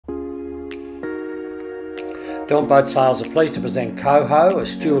Dawn Boat Sales are pleased to present Coho, a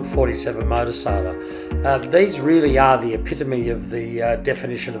Stewart 47 motor sailor. These really are the epitome of the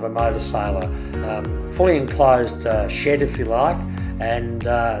definition of a motor sailor. Fully enclosed shed, if you like, and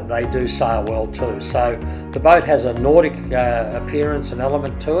they do sail well too. So the boat has a Nordic appearance and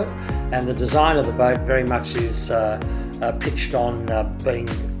element to it, and the design of the boat very much is pitched on being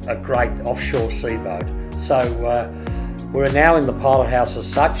a great offshore sea boat. So we're now in the pilot house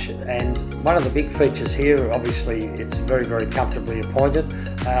as such, and one of the big features here, obviously it's very, very comfortably appointed,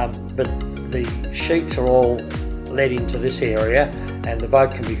 but the sheets are all led into this area, and the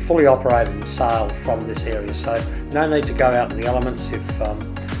boat can be fully operated and sailed from this area. So no need to go out in the elements if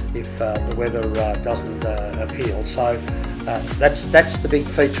the weather doesn't appeal. So that's the big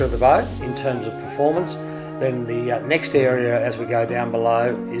feature of the boat in terms of performance. Then the next area as we go down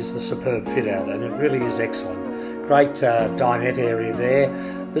below is the superb fit out, and it really is excellent. Great dinette area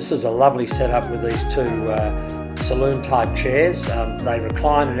there. This is a lovely setup with these two saloon type chairs. They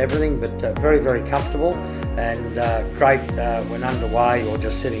recline and everything, but very, very comfortable, and great when underway or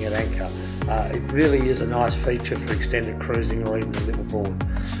just sitting at anchor. It really is a nice feature for extended cruising or even a little board.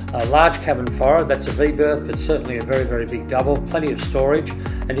 Large cabin forward, that's a V-berth, but certainly a very, very big double, plenty of storage,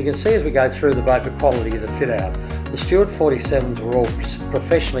 and you can see as we go through the boat the quality of the fit out. The Stewart 47s were all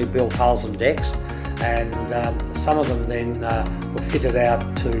professionally built hulls and decks, and some of them then were fitted out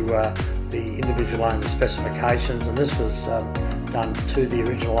to the individual owner's specifications, and this was done to the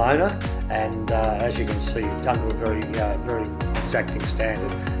original owner, and as you can see, done to a very, very exacting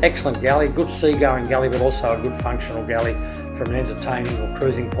standard. Excellent galley, good seagoing galley, but also a good functional galley from an entertaining or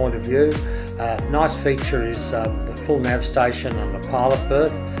cruising point of view. Nice feature is the full nav station and the pilot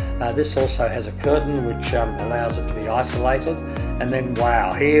berth. This also has a curtain which allows it to be isolated. And then,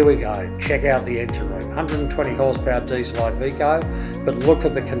 wow, here we go. Check out the engine room. 120 horsepower diesel Vico, but look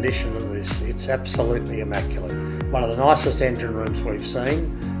at the condition of this. It's absolutely immaculate. One of the nicest engine rooms we've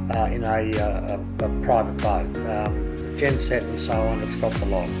seen in a private boat. Gen set and so on, it's got the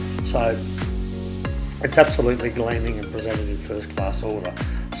lot. So it's absolutely gleaming and presented in first class order.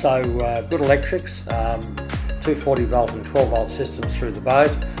 So good electrics, 240 volt and 12 volt systems through the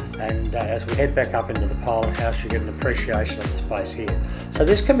boat. And as we head back up into the pilot house, you get an appreciation of the space here. So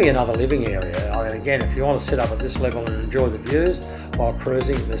this can be another living area. I mean, again, if you want to sit up at this level and enjoy the views while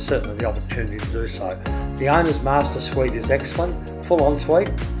cruising, there's certainly the opportunity to do so. The owner's master suite is excellent, full ensuite,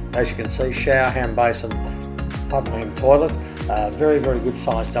 as you can see, shower, hand basin, public and toilet, very, very good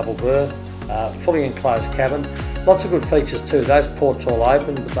sized double berth, fully enclosed cabin. Lots of good features too. Those ports all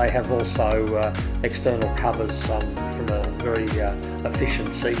open, but they have also external covers from a very efficient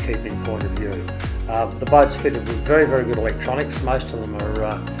seakeeping point of view. The boat's fitted with very, very good electronics. Most of them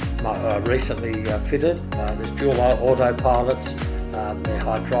are recently fitted. There's dual autopilots, they're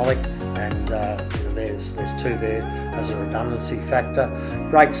hydraulic, and there's two there as a redundancy factor.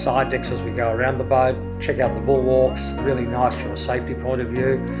 Great side decks as we go around the boat. Check out the bulwarks, really nice from a safety point of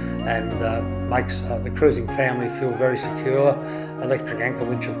view, and makes the cruising family feel very secure. Electric anchor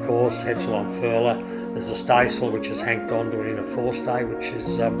winch, of course, headsail on furler. There's a staysail which is hanked onto an inner forestay, which is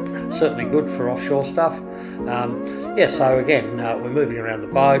certainly good for offshore stuff. Yeah, so again, we're moving around the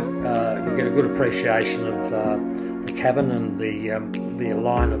boat. You get a good appreciation of the cabin and the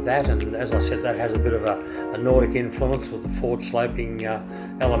line of that, and as I said, that has a bit of a Nordic influence with the forward sloping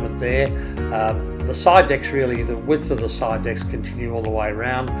element there. The side decks, really, the width of the side decks continue all the way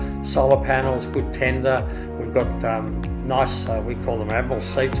around. Solar panels, good tender. We've got nice, we call them Admiral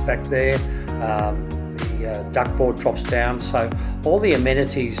seats back there. The duckboard drops down, so all the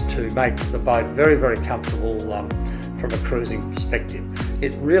amenities to make the boat very, very comfortable from a cruising perspective.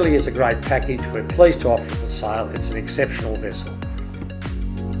 It really is a great package. We're pleased to offer it for sale. It's an exceptional vessel.